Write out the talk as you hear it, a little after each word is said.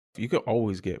you could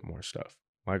always get more stuff.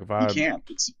 Like if You I can't.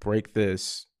 It's break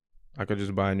this, I could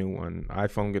just buy a new one.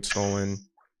 iPhone gets stolen,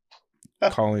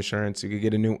 call insurance. You could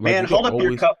get a new. Like man, you could hold up your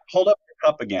always. cup. Hold up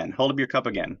your cup again. Hold up your cup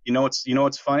again. You know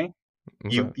what's funny?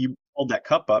 What's You that? you hold that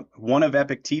cup up. One of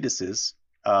Epictetus's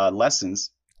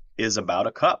lessons is about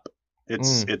a cup.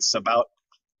 It's Mm, it's about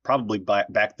probably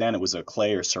back then it was a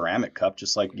clay or ceramic cup,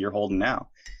 just like you're holding now.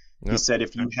 He yep. said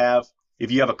if you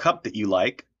have a cup that you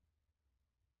like,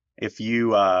 if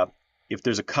you if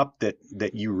there's a cup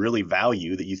that you really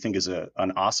value that you think is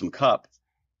an awesome cup,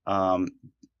 um,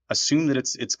 assume that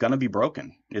it's going to be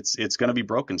broken. It's going to be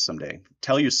broken someday.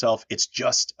 Tell yourself it's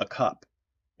just a cup.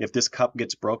 If this cup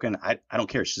gets broken, I don't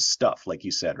care. It's just stuff, like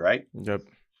you said, right? Yep.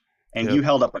 And you Yep.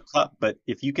 held up a cup, but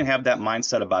if you can have that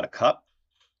mindset about a cup,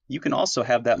 you can also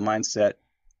have that mindset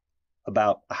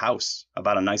about a house,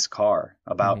 about a nice car,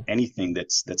 about Hmm. anything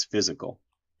that's physical.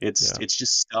 It's Yeah. it's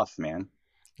just stuff, man.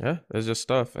 Yeah. It's just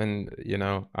stuff, and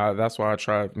that's why I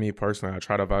try. Me personally, I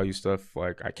try to value stuff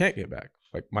like I can't get back,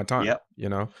 like my time. Yep.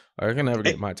 Like I can never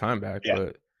get my time back, Yeah.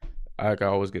 but I can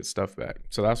always get stuff back.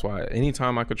 So that's why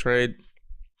anytime I could trade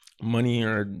money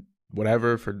or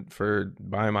whatever for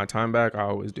buying my time back, I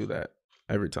always do that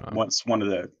every time. What's one of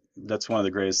the That's one of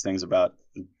the greatest things about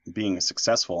being a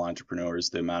successful entrepreneur is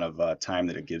the amount of time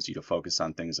that it gives you to focus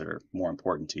on things that are more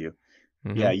important to you.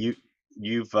 Yeah, Hmm.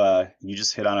 you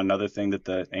just hit on another thing that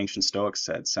the ancient Stoics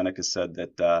said. Seneca said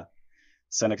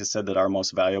that our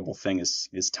most valuable thing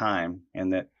is time,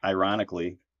 and that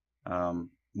ironically,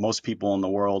 most people in the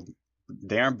world,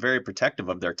 they aren't very protective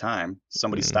of their time.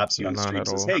 Somebody stops you on the Not street at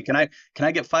and says, all. "Hey, can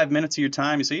I get 5 minutes of your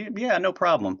time?" You say, "Yeah, no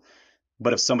problem."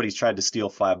 But if somebody tried to steal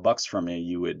 $5 from you,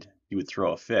 you would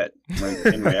throw a fit. When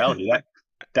in reality,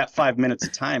 that 5 minutes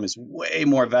of time is way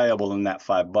more valuable than that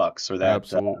 $5 or that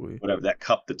Absolutely. whatever that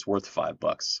cup that's worth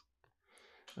 $5.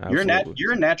 Absolutely.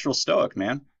 You're a natural stoic,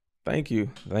 man. Thank you.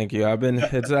 Thank you.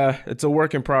 It's a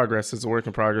work in progress. It's a work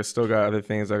in progress. Still got other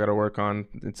things I got to work on.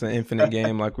 It's an infinite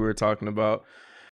game like we were talking about.